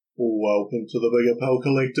Welcome to the Big Apple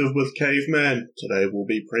Collective with Caveman. Today we'll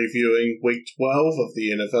be previewing Week 12 of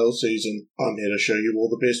the NFL season. I'm here to show you all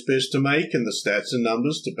the best bets to make and the stats and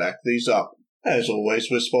numbers to back these up. As always,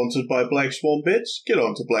 we're sponsored by Black Swan Bets. Get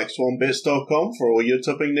on to blackswanbets.com for all your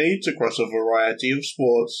tipping needs across a variety of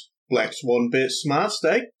sports. Black Swan Bets Smart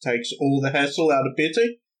Stake takes all the hassle out of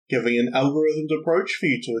betting, giving an algorithmed approach for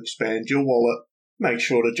you to expand your wallet. Make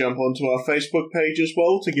sure to jump onto our Facebook page as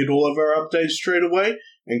well to get all of our updates straight away,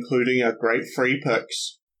 including our great free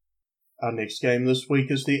picks. Our next game this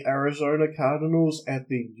week is the Arizona Cardinals at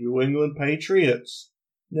the New England Patriots.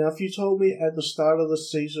 Now, if you told me at the start of the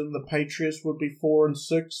season the Patriots would be 4-6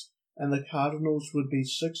 and the Cardinals would be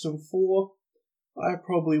 6-4, I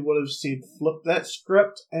probably would have said flip that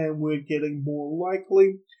script and we're getting more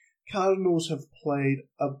likely. Cardinals have played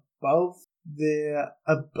above their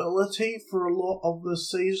ability for a lot of the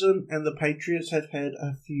season, and the Patriots have had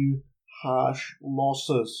a few harsh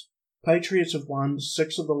losses. Patriots have won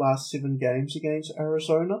 6 of the last 7 games against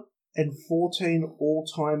Arizona. In 14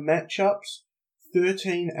 all-time matchups,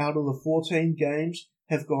 13 out of the 14 games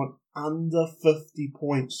have gone under 50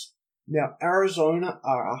 points. Now, Arizona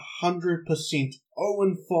are 100%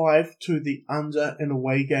 0-5 to the under in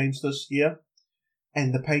away games this year,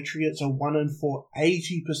 and the Patriots are 1-4,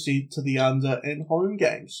 80% to the under in home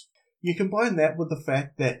games. You combine that with the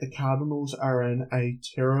fact that the Cardinals are in a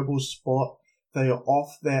terrible spot. They are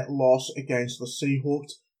off that loss against the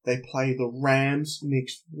Seahawks. They play the Rams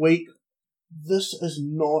next week. This is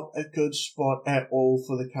not a good spot at all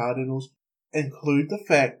for the Cardinals. Include the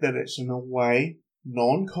fact that it's an away,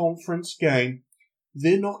 non-conference game.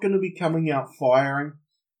 They're not going to be coming out firing.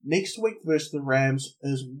 Next week versus the Rams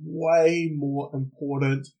is way more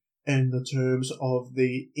important in the terms of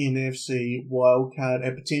the NFC wildcard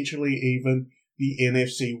and potentially even the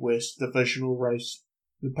NFC West divisional race.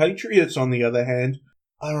 The Patriots, on the other hand,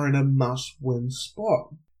 are in a must-win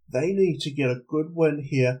spot. They need to get a good win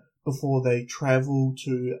here before they travel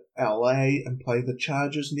to LA and play the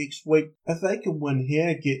Chargers next week. If they can win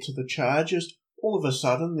here, get to the Chargers, all of a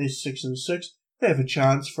sudden they're 6-6. They have a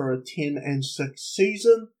chance for a 10-6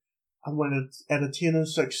 season. And when it's at a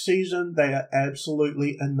 10-6 season, they are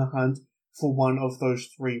absolutely in the hunt for one of those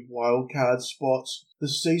 3 wildcard spots. The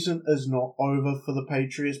season is not over for the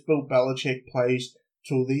Patriots. Bill Belichick plays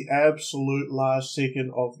till the absolute last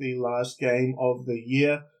second of the last game of the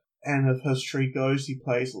year. And if history goes, he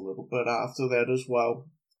plays a little bit after that as well.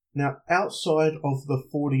 Now, outside of the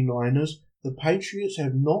 49ers, the Patriots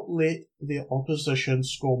have not let their opposition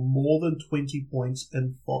score more than 20 points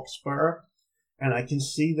in Foxborough, and I can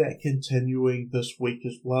see that continuing this week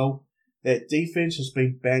as well. That defense has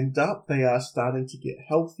been banged up. They are starting to get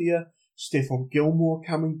healthier. Stephon Gilmore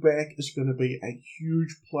coming back is going to be a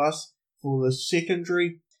huge plus for the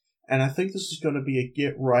secondary, and I think this is going to be a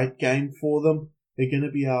get-right game for them. They're going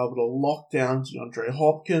to be able to lock down DeAndre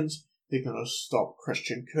Hopkins. They're going to stop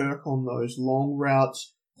Christian Kirk on those long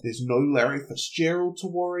routes. There's no Larry Fitzgerald to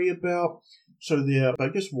worry about. So their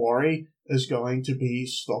biggest worry is going to be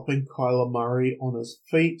stopping Kyler Murray on his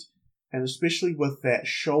feet. And especially with that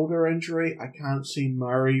shoulder injury, I can't see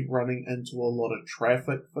Murray running into a lot of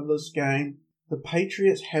traffic for this game. The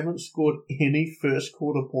Patriots haven't scored any first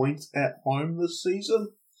quarter points at home this season,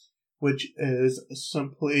 which is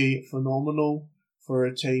simply phenomenal for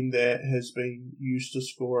a team that has been used to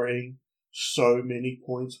scoring so many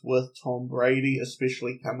points with Tom Brady,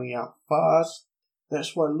 especially coming out fast.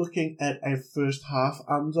 That's why looking at a first half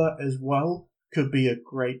under as well could be a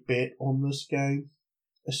great bet on this game,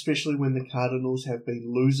 especially when the Cardinals have been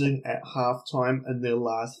losing at halftime in their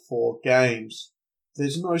last 4 games.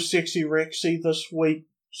 There's no Sexy Rexy this week,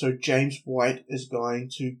 so James White is going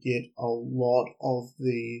to get a lot of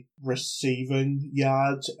the receiving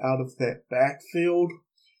yards out of that backfield.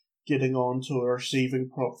 Getting on to a receiving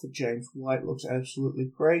prop for James White looks absolutely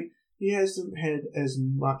great. He hasn't had as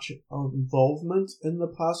much involvement in the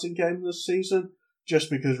passing game this season,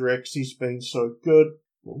 just because Rexy's been so good.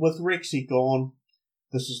 With Rexy gone,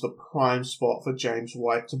 this is the prime spot for James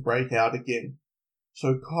White to break out again.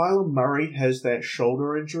 So Kyler Murray has that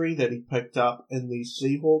shoulder injury that he picked up in the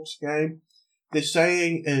Seahawks game. They're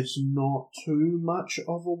saying it's not too much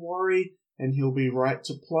of a worry and he'll be right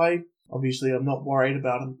to play. Obviously, I'm not worried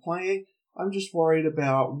about him playing. I'm just worried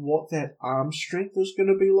about what that arm strength is going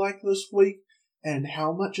to be like this week and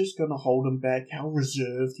how much is going to hold him back, how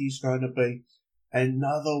reserved he's going to be.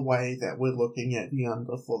 Another way that we're looking at the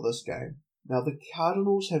under for this game. Now, the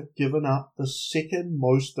Cardinals have given up the second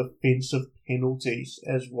most defensive penalties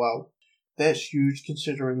as well. That's huge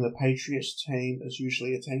considering the Patriots team is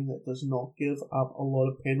usually a team that does not give up a lot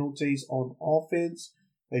of penalties on offense.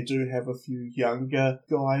 They do have a few younger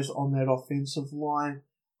guys on that offensive line,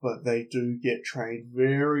 but they do get trained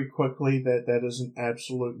very quickly that is an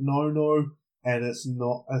absolute no-no, and it's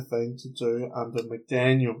not a thing to do under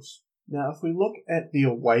McDaniels. Now, if we look at the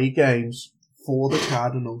away games for the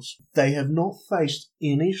Cardinals, they have not faced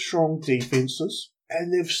any strong defenses,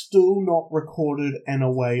 and they've still not recorded an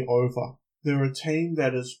away over. They're a team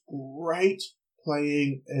that is great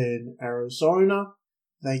playing in Arizona.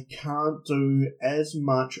 They can't do as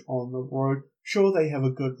much on the road. Sure, they have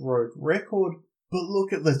a good road record, but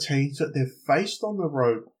look at the teams that they've faced on the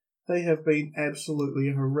road. They have been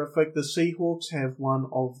absolutely horrific. The Seahawks have one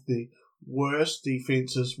of the worst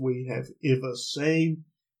defenses we have ever seen,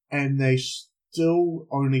 and they still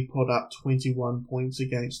only put up 21 points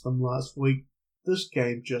against them last week. This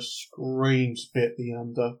game just screams bet the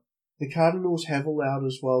under. The Cardinals have allowed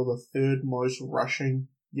as well the third most rushing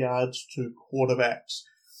yards to quarterbacks.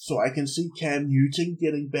 So I can see Cam Newton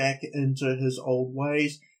getting back into his old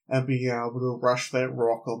ways and being able to rush that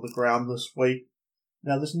rock on the ground this week.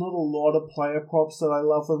 Now, there's not a lot of player props that I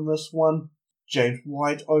love in this one. James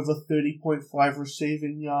White over 30.5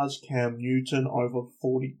 receiving yards, Cam Newton over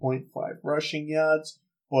 40.5 rushing yards.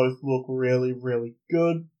 Both look really, really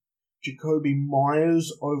good. Jakobi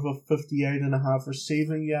Meyers over 58.5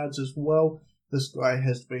 receiving yards as well. This guy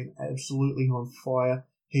has been absolutely on fire.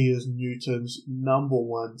 He is Newton's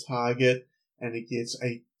 #1 target, and he gets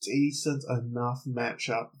a decent enough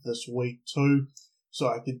matchup this week too. So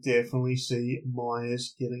I could definitely see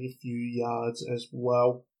Myers getting a few yards as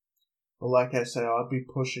well. But like I say, I'd be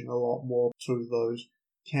pushing a lot more to those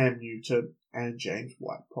Cam Newton and James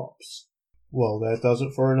White props. Well, that does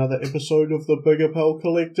it for another episode of the Big Apple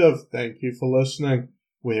Collective. Thank you for listening.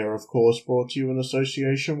 We are, of course, brought to you in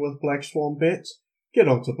association with Black Swan Bets. Get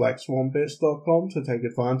onto blackswanbets.com to take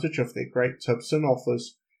advantage of their great tips and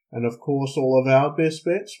offers. And, of course, all of our best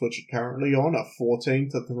bets, which are currently on a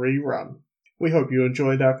 14-3 run. We hope you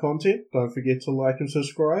enjoyed our content. Don't forget to like and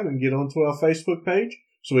subscribe and get onto our Facebook page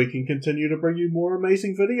so we can continue to bring you more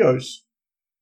amazing videos.